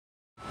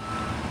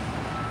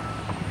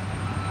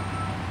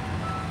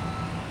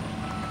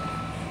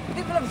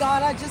People of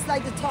God, I'd just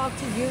like to talk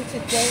to you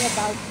today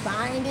about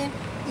binding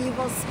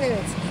evil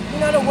spirits. You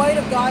know, the word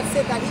of God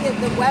said that he is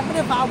the weapon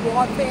of our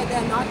warfare.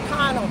 They're not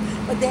carnal,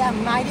 but they are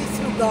mighty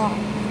through God.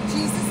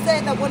 Jesus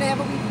said that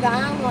whatever we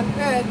bound on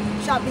earth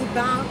shall be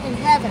bound in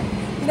heaven.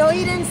 You know,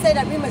 he didn't say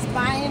that we must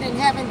bind it in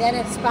heaven, then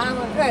it's bound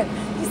on earth.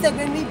 He said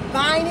when we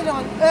bind it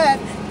on earth,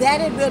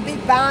 then it will be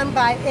bound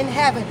in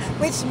heaven,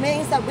 which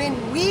means that when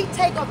we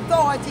take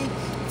authority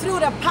through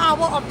the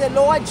power of the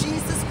Lord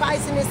Jesus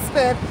Christ and his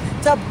Spirit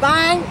to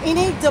bind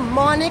any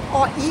demonic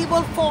or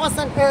evil force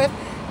on earth,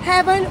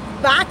 heaven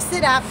backs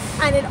it up,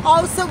 and it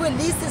also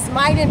releases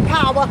might and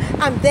power,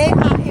 and they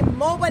are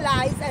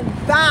immobilized and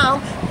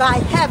bound by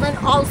heaven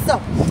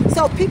also.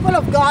 So people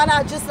of God,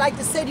 I'd just like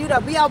to say to you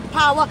that we have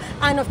power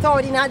and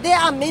authority. Now, there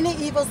are many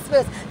evil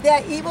spirits. There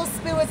are evil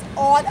spirits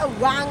all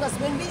around us.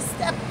 When we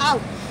step out,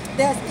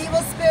 there's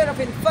evil spirit of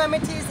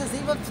infirmities, there's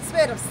evil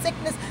spirit of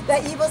sickness,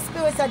 there are evil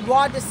spirits that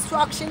wrought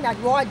destruction,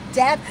 that wrought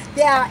death.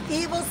 There are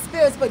evil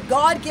spirits, but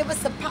God gives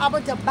us the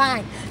power to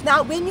bind.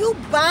 Now, when you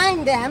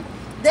bind them,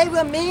 they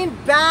remain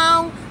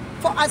bound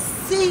for a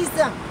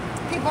season,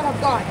 people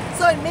of God.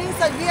 So it means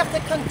that we have to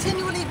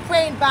continually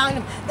pray and bind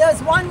them.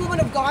 There's one woman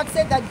of God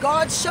said that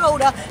God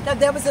showed her that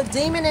there was a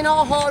demon in her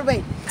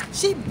hallway.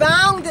 She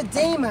bound the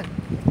demon,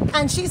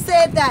 and she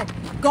said that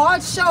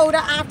God showed her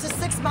after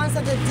 6 months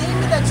that the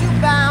demon that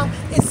you bound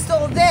is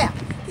still there.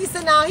 He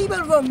said, now he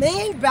will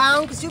remain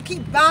bound because you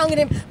keep bounding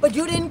him, but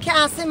you didn't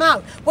cast him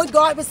out. What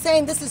God was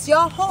saying, this is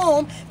your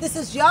home, this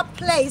is your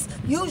place,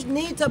 you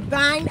need to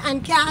bind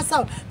and cast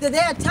out.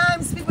 There are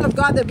times, people of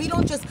God, that we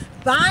don't just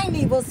bind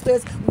evil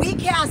spirits, we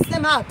cast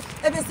them out.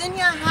 If it's in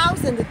your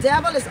house and the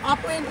devil is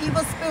operating,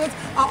 evil spirits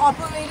are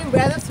operating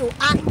whether through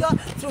anger,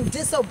 through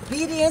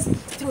disobedience,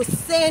 through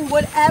sin,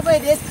 whatever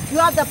it is, you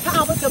have the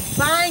power to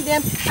bind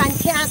them and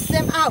cast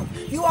them out.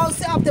 You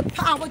also have the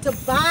power to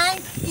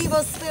bind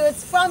evil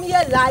spirits from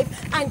your life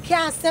and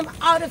cast them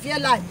out of your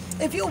life.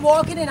 If you're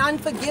walking in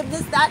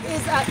unforgiveness, that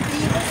is an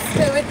evil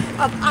spirit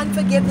of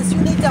unforgiveness. You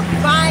need to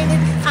bind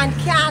it and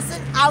cast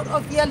it out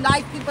of your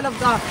life, people of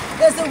God.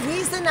 There's a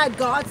reason that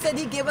God said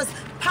he gave us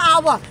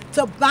power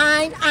to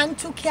bind and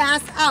to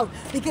cast out,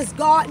 because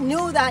God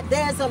knew that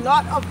there's a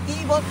lot of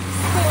evil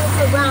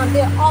spirits around.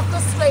 They're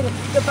orchestrated.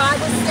 The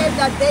Bible said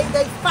that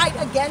they fight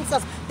against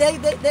us.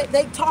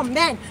 They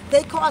torment.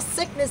 They cause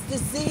sickness,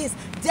 disease,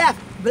 death,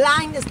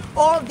 blindness.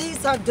 All of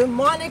these are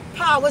demonic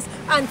powers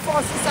and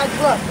forces at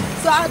work.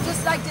 So I'd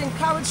just like to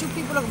encourage you,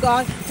 people of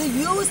God, to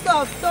use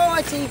the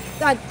authority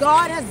that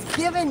God has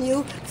given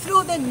you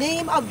through the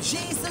name of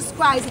Jesus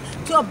Christ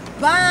to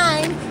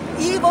bind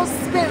evil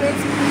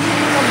spirits,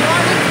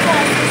 demonic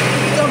forces,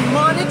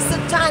 demonic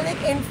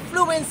satanic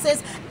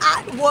influences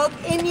at work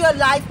in your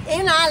life,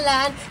 in our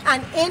land,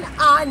 and in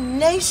our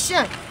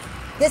nation.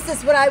 This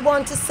is what I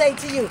want to say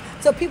to you.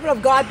 So people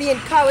of God, be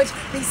encouraged,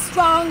 be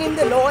strong in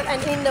the Lord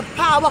and in the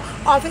power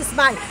of his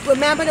might.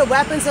 Remember, the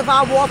weapons of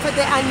our warfare,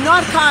 they are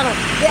not carnal.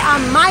 They are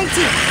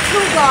mighty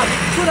through God,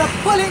 to the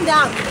pulling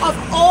down of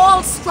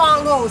all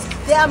strongholds.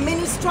 There are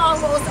many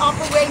strongholds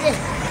operating.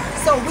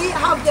 So we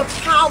have the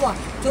power.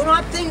 Do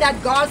not think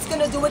that God's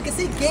going to do it, because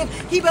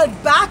he will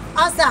back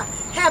us up.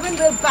 Heaven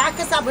will back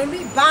us up. When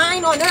we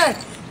bind on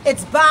earth,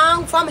 it's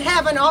bound from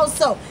heaven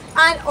also,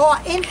 and or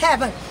in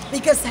heaven,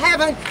 because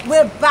heaven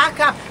will back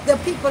up the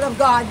people of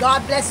God.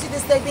 God bless you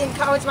this day. Be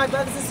encouraged, my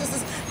brothers and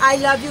sisters. I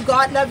love you.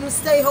 God love you.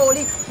 Stay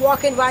holy.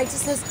 Walk in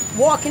righteousness.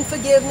 Walk in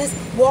forgiveness.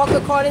 Walk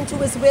according to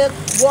his will.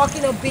 Walk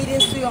in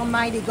obedience to the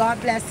Almighty. God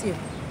bless you.